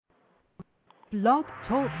Blog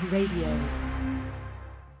Talk Radio.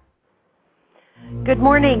 Good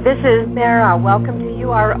morning, this is Mara. Welcome to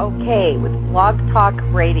You Are Okay with Blog Talk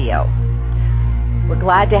Radio. We're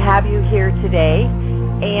glad to have you here today,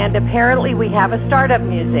 and apparently we have a startup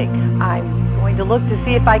music. I'm going to look to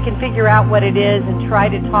see if I can figure out what it is and try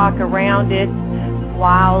to talk around it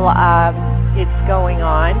while it's going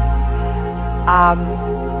on.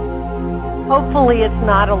 Hopefully it's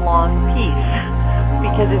not a long piece,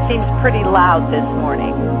 because it seems pretty loud this morning.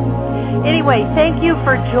 Anyway, thank you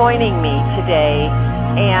for joining me today,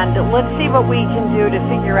 and let's see what we can do to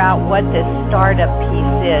figure out what this startup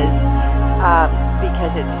piece is,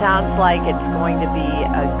 because it sounds like it's going to be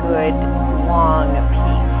a good, long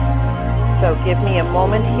piece. So give me a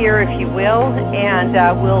moment here, if you will, and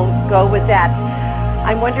we'll go with that.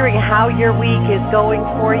 I'm wondering how your week is going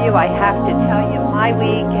for you. I have to tell you, my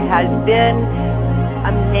week has been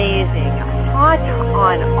amazing. Hot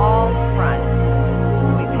on all fronts.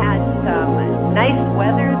 We've had some nice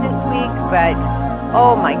weather this week, but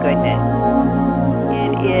oh my goodness,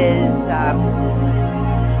 it is, I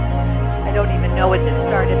don't even know what the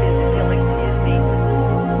startup is until it is me.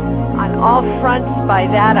 On all fronts, by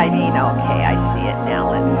that I mean, okay, I see it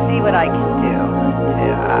now. Let's see what I can do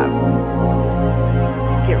to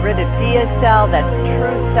get rid of DSL. That's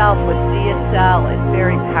true self with DSL. It's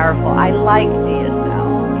very powerful. I like DSL.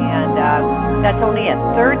 And that's only at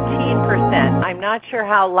 13%. I'm not sure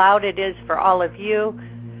how loud it is for all of you,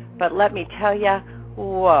 but let me tell you,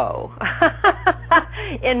 whoa.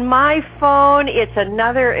 In my phone, it's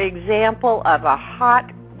another example of a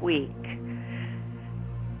hot week.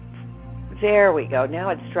 There we go. Now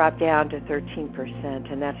it's dropped down to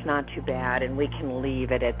 13%, and that's not too bad, and we can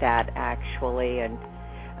leave it at that, actually, and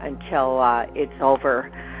until it's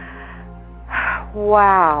over.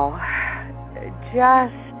 Wow.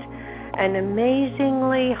 Just an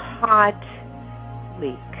amazingly hot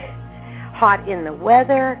week. Hot in the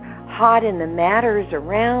weather, hot in the matters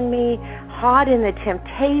around me, hot in the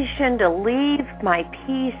temptation to leave my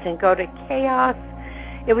peace and go to chaos.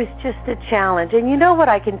 It was just a challenge. And you know what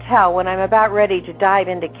I can tell when I'm about ready to dive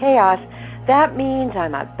into chaos? That means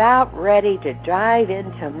I'm about ready to dive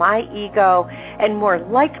into my ego, and more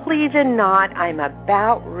likely than not, I'm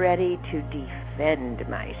about ready to defend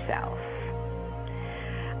myself.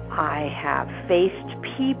 I have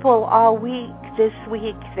faced people all week, this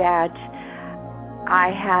week, that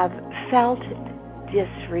I have felt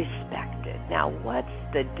disrespected. Now, what's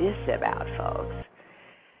the dis about, folks?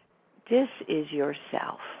 Dis is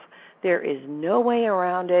yourself. There is no way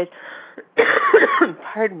around it,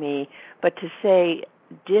 pardon me, but to say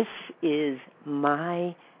this is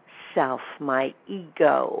myself, my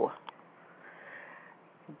ego.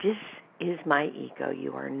 This is my ego.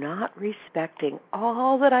 You are not respecting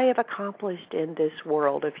all that I have accomplished in this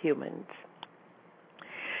world of humans.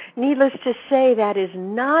 Needless to say, that is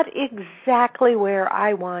not exactly where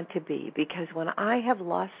I want to be, because when I have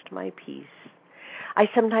lost my peace, I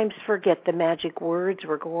sometimes forget the magic words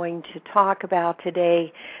we're going to talk about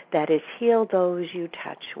today, that is, heal those you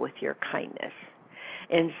touch with your kindness.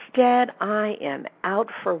 Instead, I am out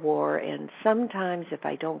for war, and sometimes if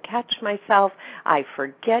I don't catch myself, I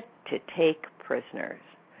forget to take prisoners.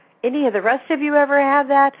 Any of the rest of you ever have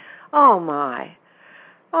that? Oh my,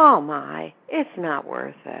 it's not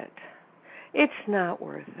worth it. It's not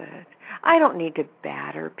worth it. I don't need to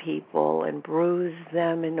batter people and bruise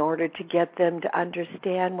them in order to get them to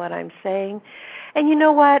understand what I'm saying. And you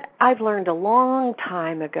know what? I've learned a long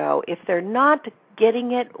time ago, if they're not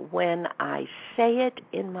getting it when I say it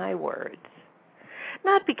in my words,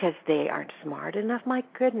 not because they aren't smart enough, my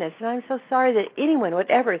goodness, and I'm so sorry that anyone would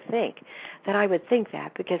ever think that I would think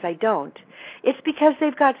that, because I don't. It's because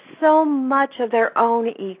they've got so much of their own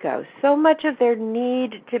ego, so much of their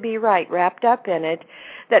need to be right wrapped up in it,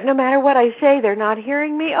 that no matter what I say, they're not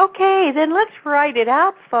hearing me. Okay, then let's write it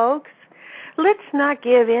out, folks. Let's not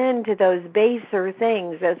give in to those baser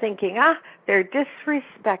things of thinking, they're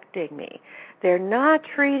disrespecting me. They're not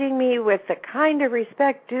treating me with the kind of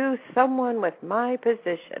respect due someone with my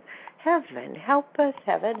position. Heaven help us,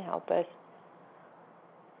 heaven help us.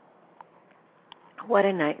 What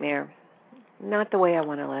a nightmare. Not the way I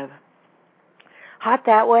want to live. Hot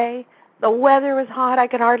that way. The weather was hot. I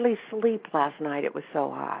could hardly sleep last night. It was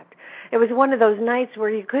so hot. It was one of those nights where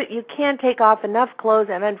you can't take off enough clothes,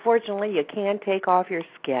 and unfortunately you can't take off your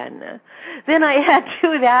skin. Then I add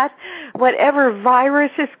to that whatever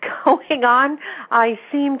virus is going on, I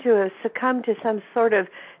seem to have succumbed to some sort of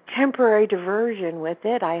temporary diversion with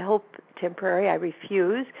it. I hope temporary. I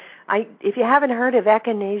refuse. If you haven't heard of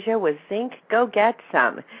echinacea with zinc, go get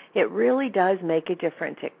some. It really does make a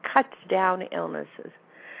difference. It cuts down illnesses.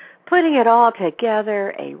 Putting it all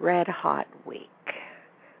together, a red-hot week.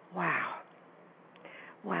 Wow.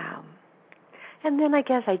 Wow. And then I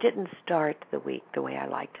guess I didn't start the week the way I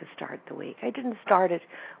like to start the week. I didn't start it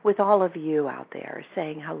with all of you out there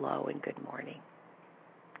saying hello and good morning.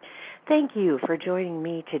 Thank you for joining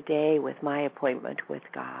me today with my appointment with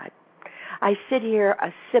God. I sit here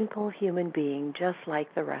a simple human being just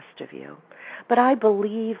like the rest of you, but I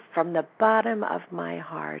believe from the bottom of my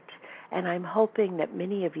heart, and I'm hoping that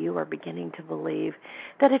many of you are beginning to believe,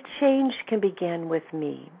 that a change can begin with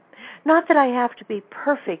me. Not that I have to be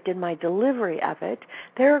perfect in my delivery of it.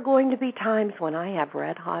 There are going to be times when I have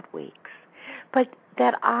red-hot weeks. But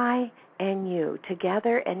that I and you,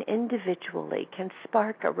 together and individually, can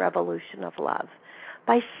spark a revolution of love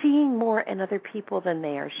by seeing more in other people than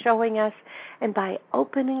they are showing us and by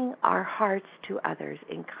opening our hearts to others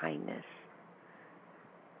in kindness.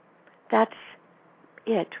 That's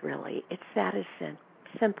it, really. It's that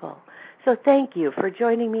simple. So thank you for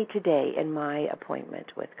joining me today in my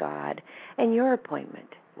appointment with God and your appointment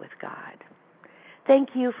with God. Thank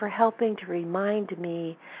you for helping to remind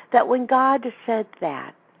me that when God said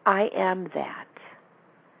that, I am that,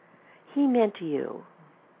 He meant you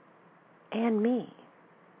and me.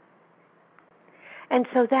 And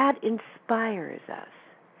so that inspires us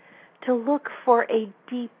to look for a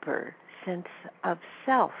deeper sense of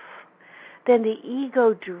self than the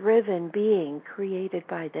ego-driven being created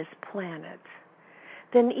by this planet,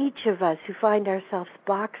 than each of us who find ourselves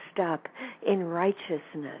boxed up in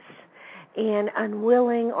righteousness and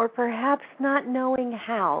unwilling or perhaps not knowing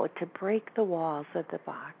how to break the walls of the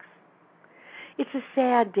box. It's a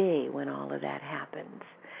sad day when all of that happens.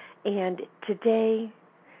 And today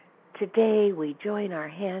we join our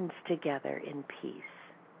hands together in peace.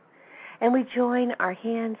 And we join our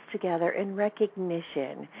hands together in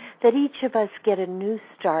recognition that each of us get a new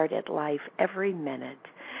start at life every minute.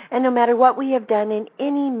 And no matter what we have done in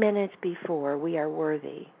any minute before, we are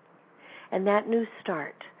worthy. And that new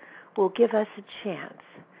start will give us a chance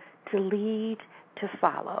to lead, to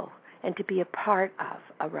follow, and to be a part of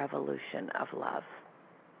a revolution of love.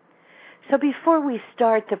 So before we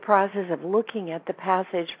start the process of looking at the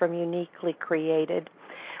passage from Uniquely Created,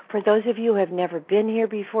 for those of you who have never been here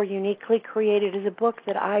before, Uniquely Created is a book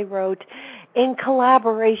that I wrote in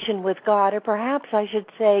collaboration with God, or perhaps I should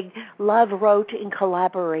say love wrote in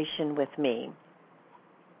collaboration with me.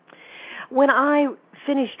 When I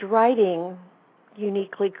finished writing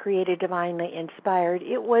Uniquely Created, Divinely Inspired,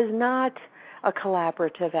 it was not a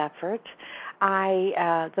collaborative effort.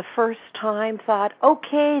 I, the first time, thought,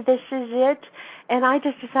 okay, this is it, and I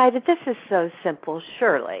just decided this is so simple,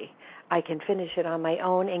 surely I can finish it on my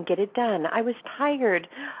own and get it done. I was tired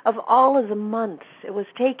of all of the months it was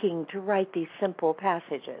taking to write these simple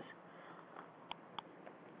passages.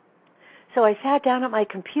 So I sat down at my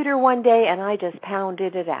computer one day and I just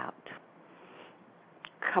pounded it out.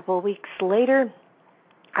 A couple of weeks later,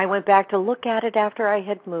 I went back to look at it after I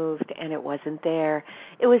had moved, and it wasn't there.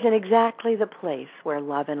 It was in exactly the place where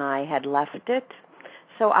Love and I had left it,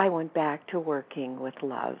 so I went back to working with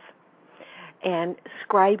Love and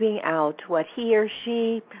scribing out what he or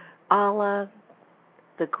she, Allah,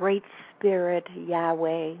 the Great Spirit,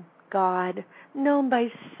 Yahweh, God, known by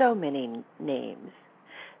so many names,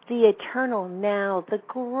 the Eternal Now, the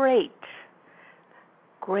Great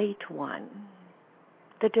One,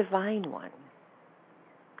 the Divine One,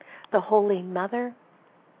 the Holy Mother.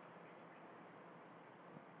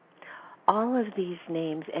 All of these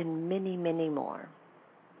names and many, many more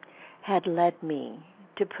had led me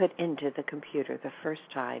to put into the computer the first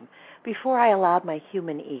time before I allowed my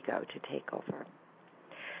human ego to take over.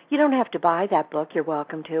 You don't have to buy that book. You're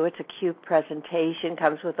welcome to. It's a cute presentation.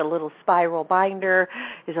 Comes with a little spiral binder.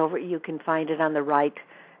 You can find it on the right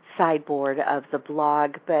sideboard of the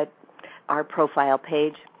blog, but our profile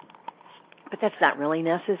page. But that's not really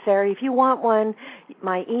necessary. If you want one,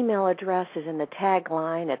 my email address is in the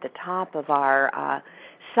tagline at the top of our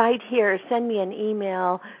site here. Send me an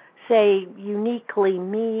email. Say uniquely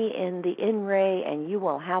me in the in-ray, and you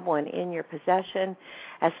will have one in your possession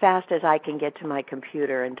as fast as I can get to my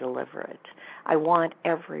computer and deliver it. I want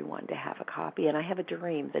everyone to have a copy, and I have a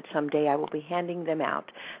dream that someday I will be handing them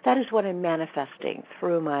out. That is what I'm manifesting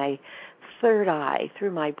through my third eye,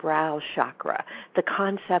 through my brow chakra, the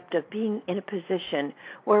concept of being in a position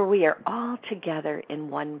where we are all together in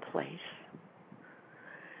one place,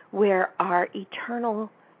 where our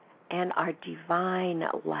eternal and our divine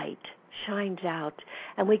light shines out,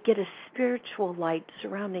 and we get a spiritual light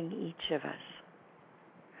surrounding each of us.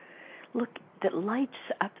 Look, that lights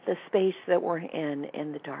up the space that we're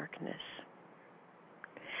in the darkness.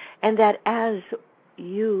 And that as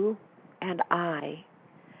you and I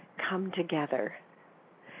come together.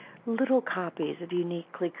 Little copies of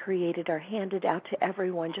Uniquely Created are handed out to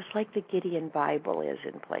everyone, just like the Gideon Bible is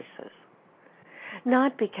in places.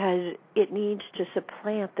 Not because it needs to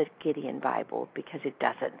supplant the Gideon Bible, because it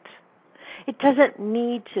doesn't. It doesn't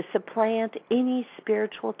need to supplant any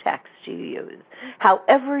spiritual text you use.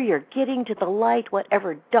 However you're getting to the light,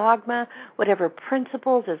 whatever dogma, whatever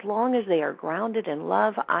principles, as long as they are grounded in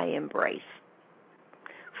love, I embrace.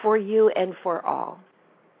 For you and for all.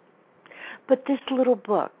 But this little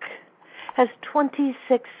book has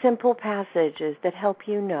 26 simple passages that help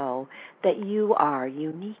you know that you are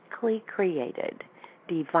uniquely created,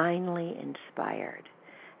 divinely inspired,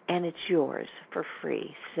 and it's yours for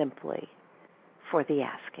free, simply for the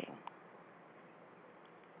asking.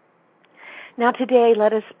 Now today,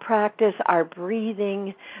 let us practice our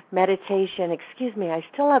breathing meditation. Excuse me, I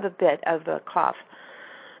still have a bit of a cough.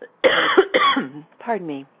 Pardon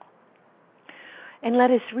me. And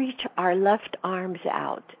let us reach our left arms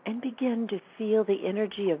out and begin to feel the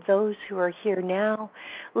energy of those who are here now,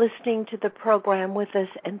 listening to the program with us,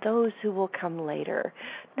 and those who will come later.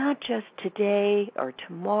 Not just today or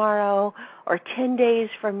tomorrow or 10 days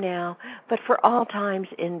from now, but for all times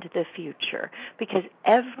into the future, because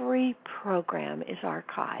every program is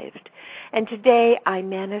archived. And today I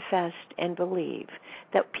manifest and believe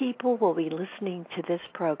that people will be listening to this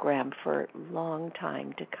program for a long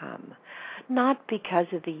time to come. Not because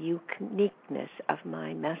of the uniqueness of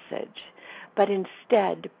my message, but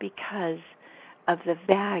instead because of the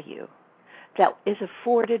value that is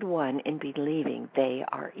afforded one in believing they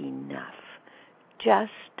are enough,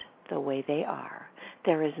 just the way they are.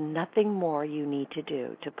 There is nothing more you need to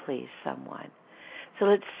do to please someone. So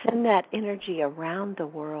let's send that energy around the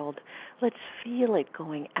world. Let's feel it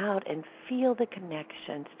going out and feel the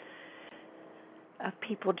connections of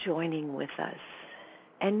people joining with us.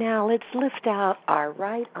 And now let's lift out our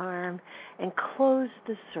right arm and close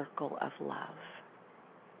the circle of love.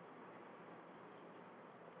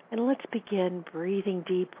 And let's begin breathing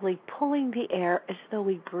deeply, pulling the air as though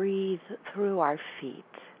we breathe through our feet.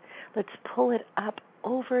 Let's pull it up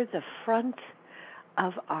over the front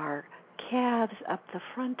of our calves, up the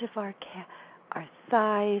front of our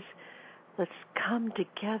thighs. Let's come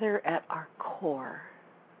together at our core.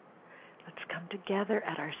 Let's come together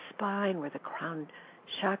at our spine, where the crown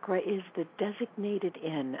chakra is the designated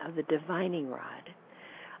end of the divining rod,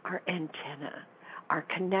 our antenna, our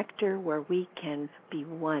connector where we can be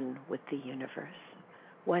one with the universe,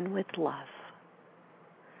 one with love.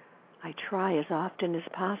 I try as often as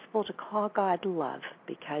possible to call God love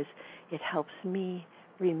because it helps me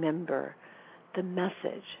remember the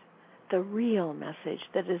message, the real message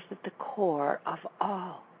that is at the core of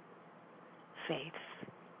all faiths.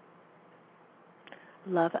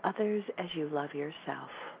 Love others as you love yourself.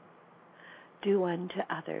 Do unto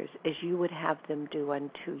others as you would have them do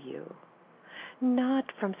unto you. Not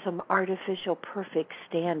from some artificial perfect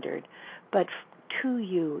standard, but to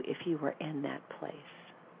you if you were in that place.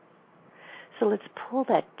 So let's pull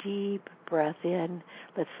that deep breath in.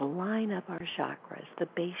 Let's line up our chakras, the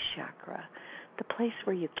base chakra, the place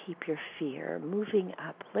where you keep your fear, moving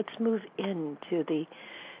up. Let's move into the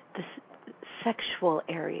sexual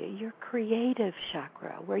area, your creative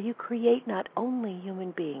chakra, where you create not only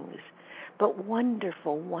human beings, but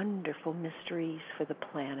wonderful, wonderful mysteries for the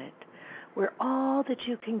planet, where all that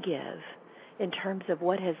you can give in terms of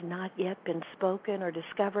what has not yet been spoken or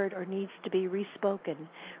discovered or needs to be respoken,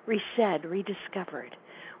 resaid, rediscovered,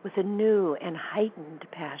 with a new and heightened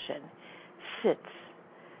passion, sits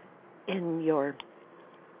in your,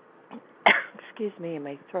 excuse me,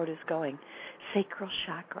 my throat is going, sacral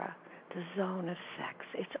chakra, the zone of sex.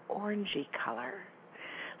 It's orangey color.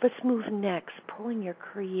 Let's move next, pulling your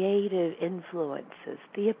creative influences,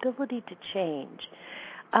 the ability to change,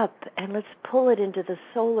 up, and let's pull it into the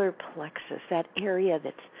solar plexus, that area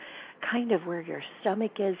that's kind of where your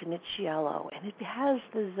stomach is, and it's yellow, and it has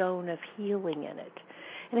the zone of healing in it,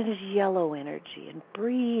 and it is yellow energy, and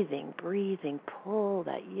breathing, pull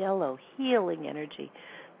that yellow healing energy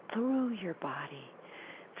through your body,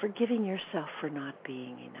 forgiving yourself for not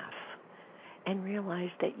being enough. And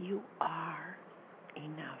realize that you are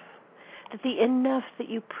enough. That the enough that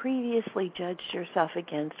you previously judged yourself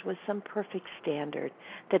against was some perfect standard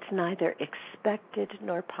that's neither expected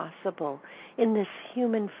nor possible in this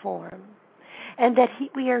human form. And that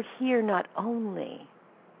we are here not only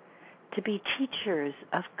to be teachers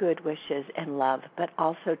of good wishes and love, but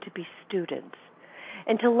also to be students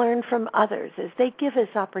and to learn from others as they give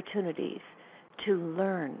us opportunities to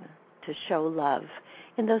learn to show love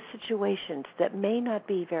in those situations that may not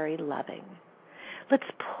be very loving. Let's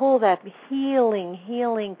pull that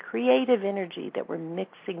healing, creative energy that we're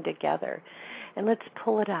mixing together, and let's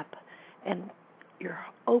pull it up and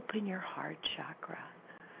open your heart chakra,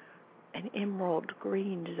 an emerald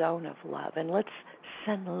green zone of love, and let's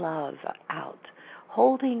send love out,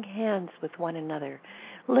 holding hands with one another.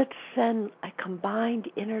 Let's send a combined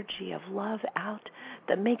energy of love out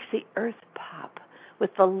that makes the earth pop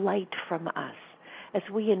with the light from us as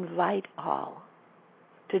we invite all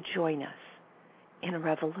to join us in a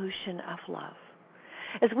revolution of love,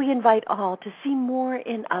 as we invite all to see more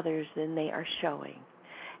in others than they are showing.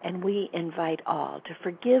 And we invite all to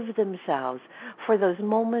forgive themselves for those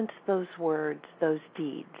moments, those words, those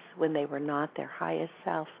deeds when they were not their highest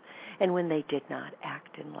self and when they did not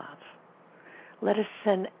act in love. Let us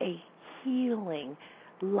send a healing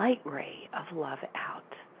light ray of love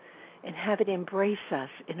out and have it embrace us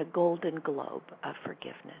in a golden globe of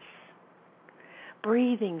forgiveness.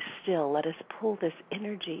 Breathing still, let us pull this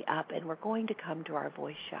energy up, and we're going to come to our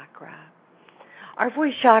voice chakra. Our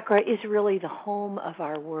voice chakra is really the home of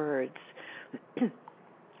our words.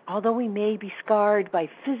 Although we may be scarred by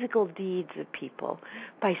physical deeds of people,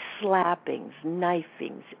 by slappings,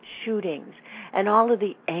 knifings, shootings, and all of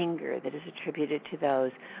the anger that is attributed to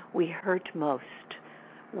those, we hurt most.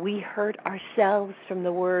 We hurt ourselves from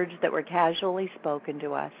the words that were casually spoken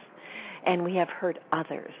to us, and we have hurt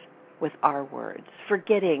others with our words,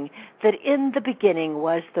 forgetting that in the beginning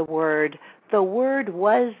was the Word. The Word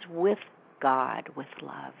was with God, with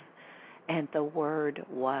love, and the Word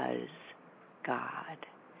was God,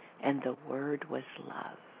 and the Word was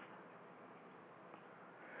love.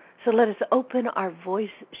 So let us open our voice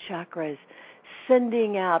chakras,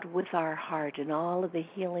 sending out with our heart and all of the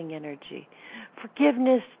healing energy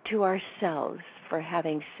forgiveness to ourselves for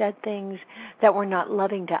having said things that were not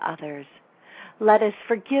loving to others. Let us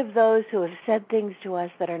forgive those who have said things to us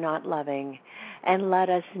that are not loving, and let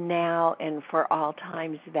us now and for all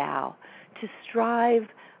times vow to strive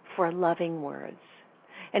for loving words.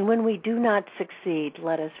 And when we do not succeed,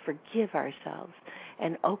 let us forgive ourselves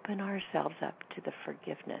and open ourselves up to the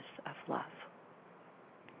forgiveness of love.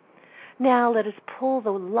 Now let us pull the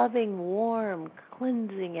loving, warm,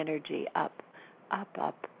 cleansing energy up,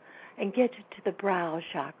 and get to the brow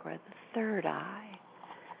chakra, the third eye,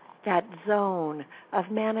 that zone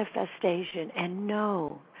of manifestation, and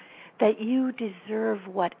know that you deserve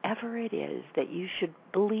whatever it is that you should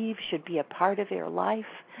believe should be a part of your life,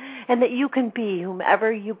 and that you can be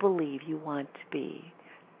whomever you believe you want to be.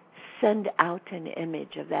 Send out an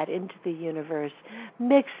image of that into the universe,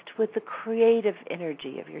 mixed with the creative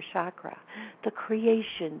energy of your chakra, the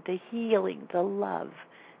creation, the healing, the love,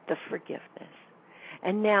 the forgiveness.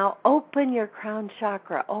 And now open your crown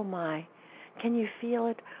chakra. Oh my, can you feel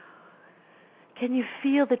it? Can you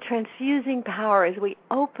feel the transfusing power as we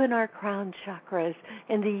open our crown chakras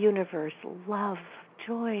in the universe? Love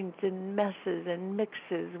joins and messes and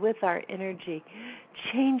mixes with our energy,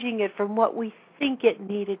 changing it from what we think it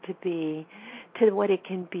needed to be to what it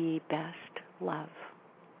can be best, love.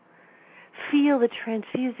 Feel the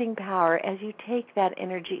transfusing power as you take that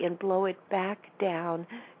energy and blow it back down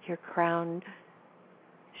your crown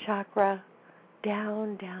chakra,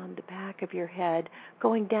 down the back of your head,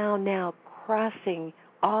 going down now, crossing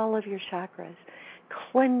all of your chakras,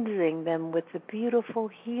 cleansing them with the beautiful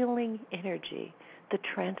healing energy, the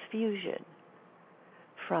transfusion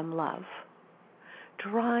from love.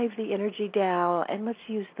 Drive the energy down, and let's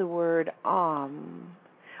use the word Om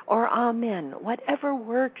or Amen, whatever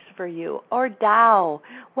works for you, or Tao,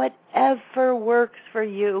 whatever works for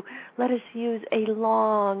you. Let us use a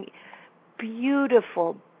long,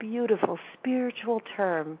 beautiful spiritual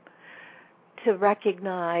term to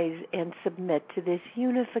recognize and submit to this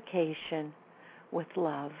unification with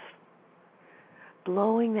love.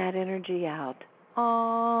 Blowing that energy out.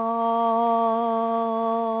 Om.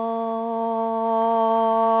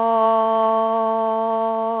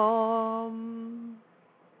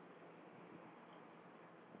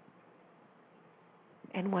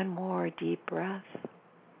 And one more deep breath.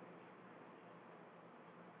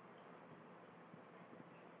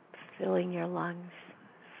 Filling your lungs,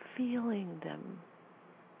 feeling them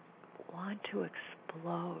want to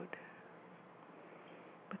explode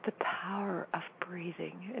with the power of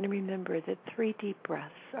breathing. And remember that 3 deep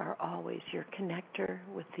breaths are always your connector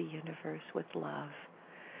with the universe, with love.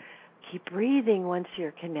 Keep breathing once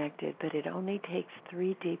you're connected, but it only takes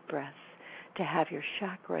 3 deep breaths to have your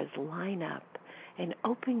chakras line up and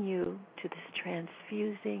open you to this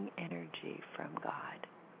transfusing energy from God,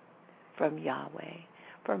 from Yahweh,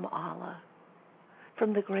 from Allah,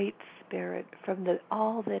 from the Great Spirit, from the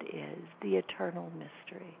all that is, the eternal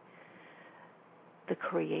mystery, the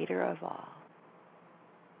creator of all.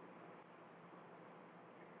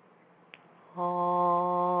 And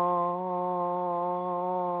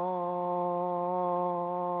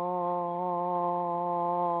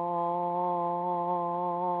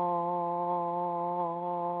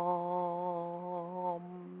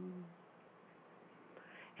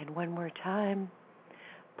one more time,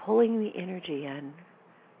 pulling the energy in,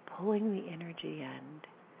 pulling the energy in.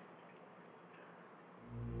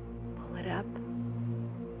 Pull it up,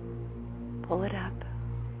 pull it up,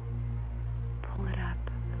 pull it up.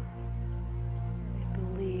 And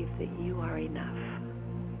believe that you are enough.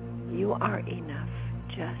 You are enough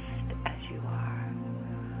just as you are.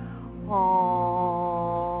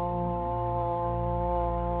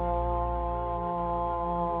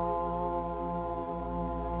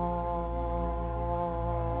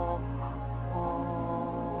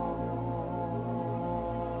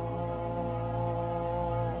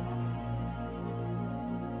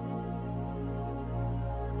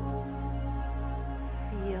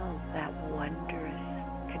 Feel that wondrous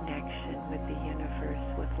connection with the universe,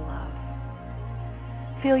 with love.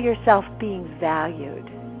 Feel yourself being valued.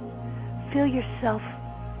 Feel yourself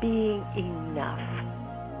being enough.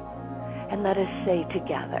 And let us say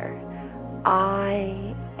together,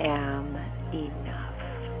 I am enough.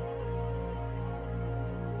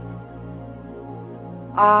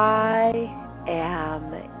 I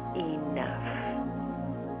am enough.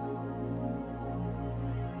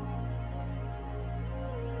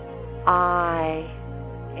 I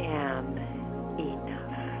am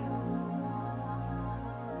enough.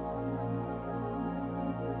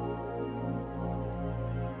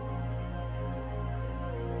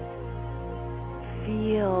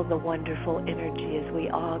 Feel the wonderful energy as we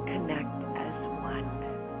all connect as one.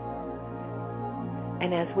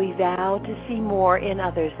 And as we vow to see more in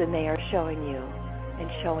others than they are showing you and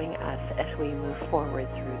showing us as we move forward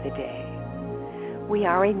through the day. We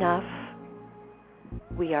are enough.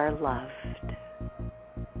 We are loved.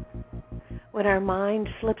 When our mind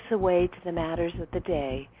slips away to the matters of the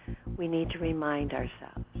day, we need to remind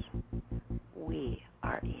ourselves, we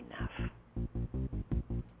are enough.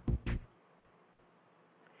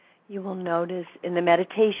 You will notice in the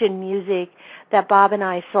meditation music that Bob and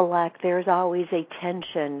I select, there's always a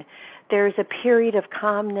tension. There's a period of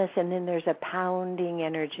calmness, and then there's a pounding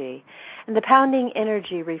energy. And the pounding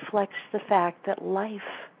energy reflects the fact that life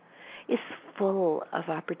is full of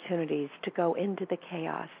opportunities to go into the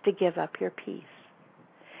chaos, to give up your peace.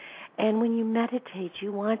 And when you meditate,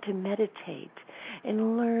 you want to meditate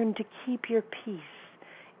and learn to keep your peace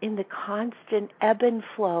in the constant ebb and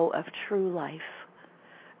flow of true life,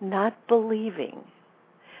 not believing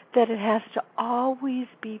that it has to always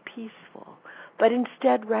be peaceful, but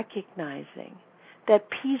instead recognizing that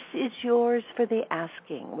peace is yours for the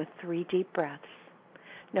asking with 3 deep breaths,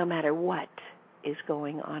 no matter what is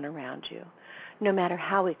going on around you, no matter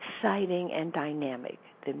how exciting and dynamic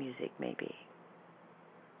the music may be,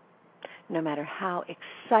 no matter how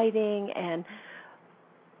exciting and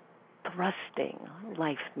thrusting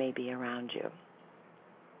life may be around you.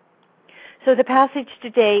 So the passage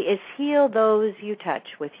today is heal those you touch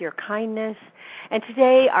with your kindness. And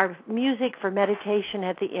today our music for meditation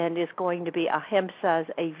at the end is going to be Ahimsa's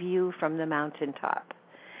A View from the Mountaintop.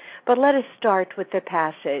 But let us start with the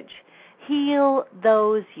passage. Heal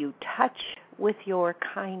those you touch with your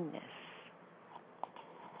kindness.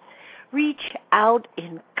 Reach out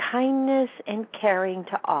in kindness and caring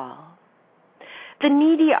to all. The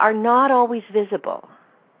needy are not always visible.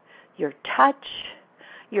 Your touch,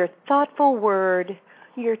 your thoughtful word,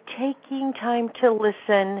 your taking time to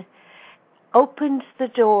listen opens the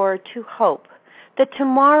door to hope that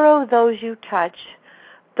tomorrow those you touch,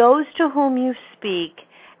 those to whom you speak,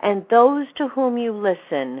 and those to whom you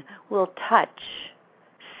listen will touch,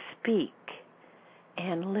 speak,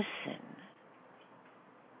 and listen.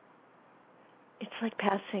 It's like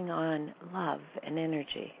passing on love and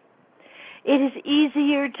energy. It is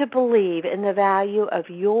easier to believe in the value of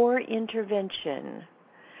your intervention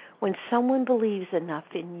when someone believes enough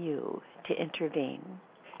in you to intervene.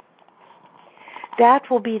 That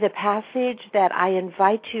will be the passage that I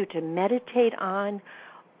invite you to meditate on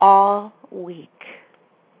all week.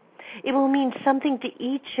 It will mean something to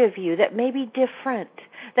each of you that may be different,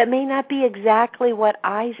 that may not be exactly what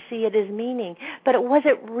I see it as meaning, but it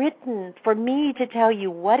wasn't written for me to tell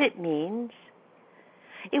you what it means.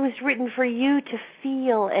 It was written for you to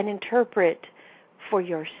feel and interpret for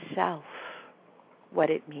yourself what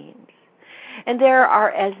it means. And there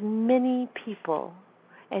are as many people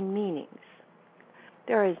and meanings.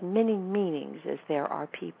 There are as many meanings as there are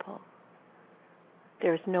people.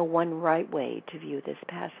 There is no one right way to view this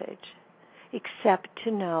passage. except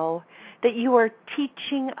to know that you are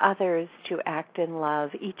teaching others to act in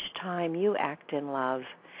love each time you act in love,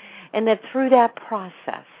 and that through that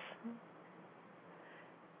process,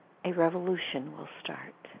 a revolution will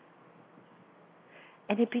start.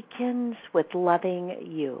 And it begins with loving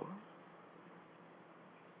you.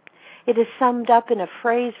 It is summed up in a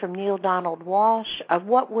phrase from Neale Donald Walsch of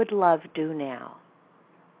what would love do now?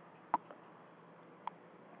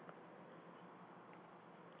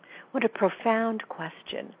 What a profound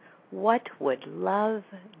question. What would love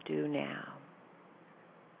do now?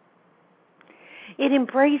 It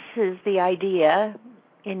embraces the idea,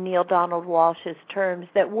 in Neale Donald Walsh's terms,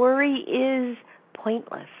 that worry is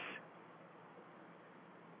pointless.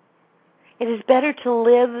 It is better to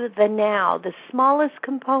live the now, the smallest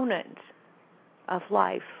component of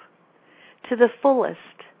life, to the fullest,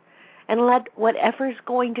 and let whatever's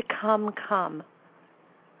going to come, come.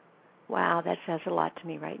 Wow, that says a lot to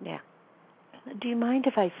me right now. Do you mind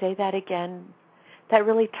if I say that again? That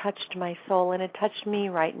really touched my soul, and it touched me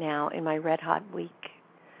right now in my red hot week.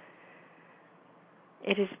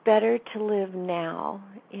 It is better to live now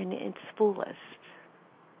in its fullest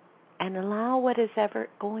and allow what is ever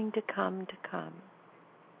going to come,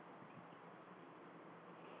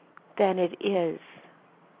 than it is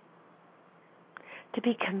to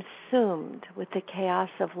be consumed with the chaos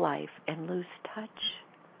of life and lose touch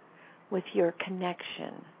with your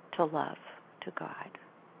connection to love, to God.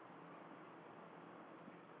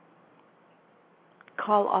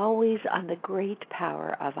 Call always on the great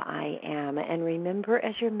power of I am, and remember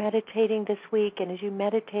as you're meditating this week and as you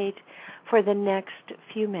meditate for the next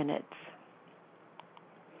few minutes,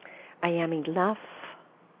 I am enough.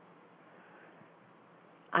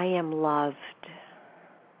 I am loved.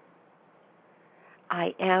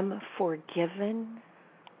 I am forgiven.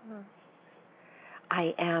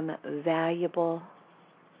 I am valuable.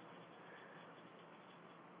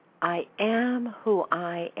 I am who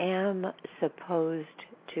I am supposed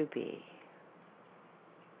to be.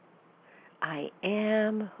 I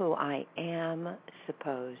am who I am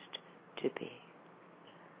supposed to be.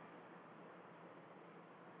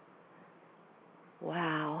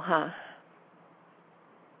 Wow, huh?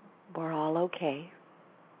 We're all okay.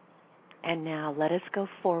 And now let us go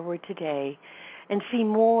forward today and see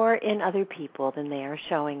more in other people than they are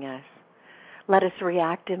showing us. Let us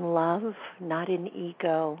react in love, not in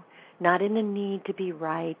ego, not in the need to be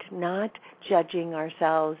right, not judging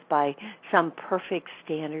ourselves by some perfect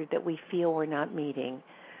standard that we feel we're not meeting,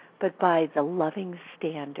 but by the loving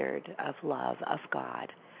standard of love of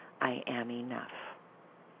God. I am enough.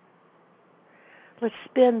 Let's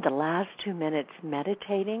spend the last 2 minutes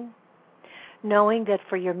meditating, knowing that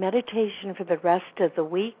for your meditation for the rest of the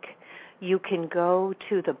week, you can go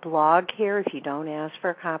to the blog here if you don't ask for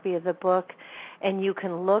a copy of the book, and you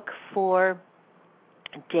can look for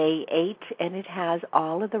Day 8, and it has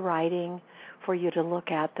all of the writing for you to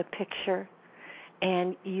look at, the picture,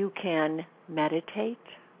 and you can meditate,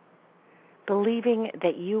 believing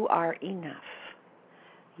that you are enough.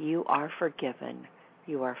 You are forgiven.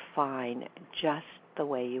 You are fine just the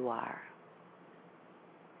way you are.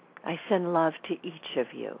 I send love to each of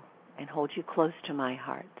you and hold you close to my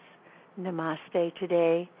heart. Namaste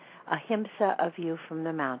today, ahimsa of you from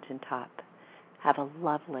the mountaintop. Have a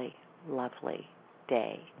lovely, lovely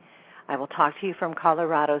day. I will talk to you from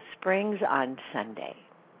Colorado Springs on Sunday.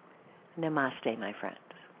 Namaste, my friends.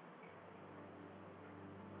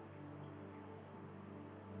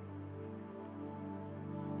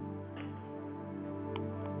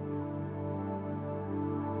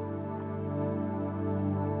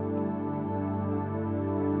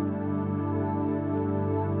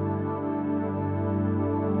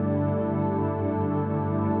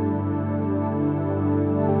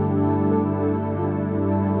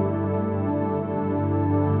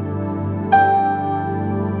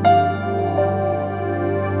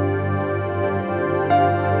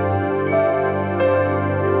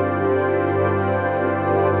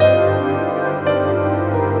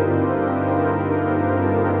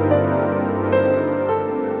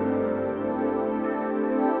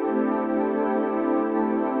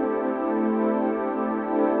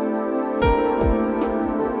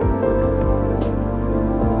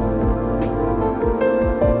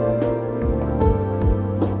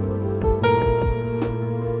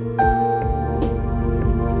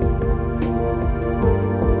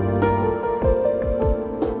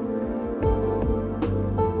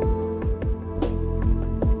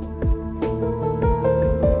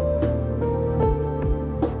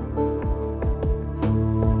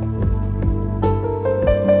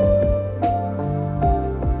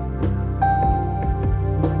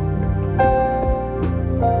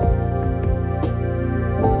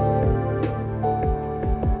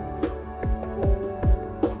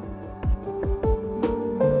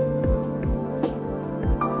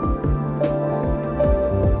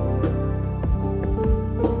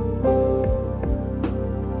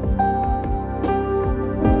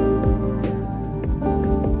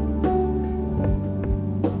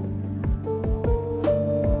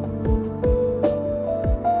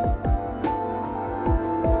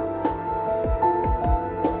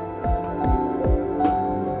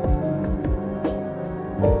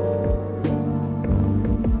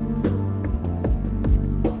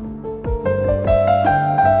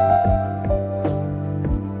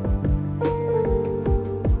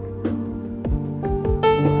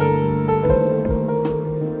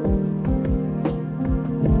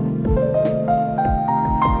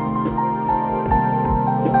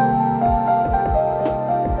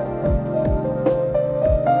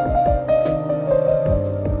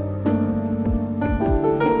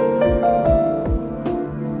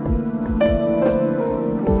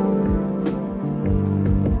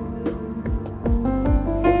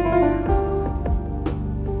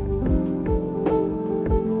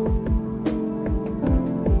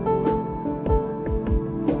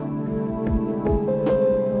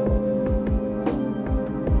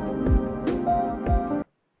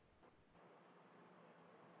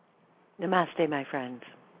 Namaste, my friends.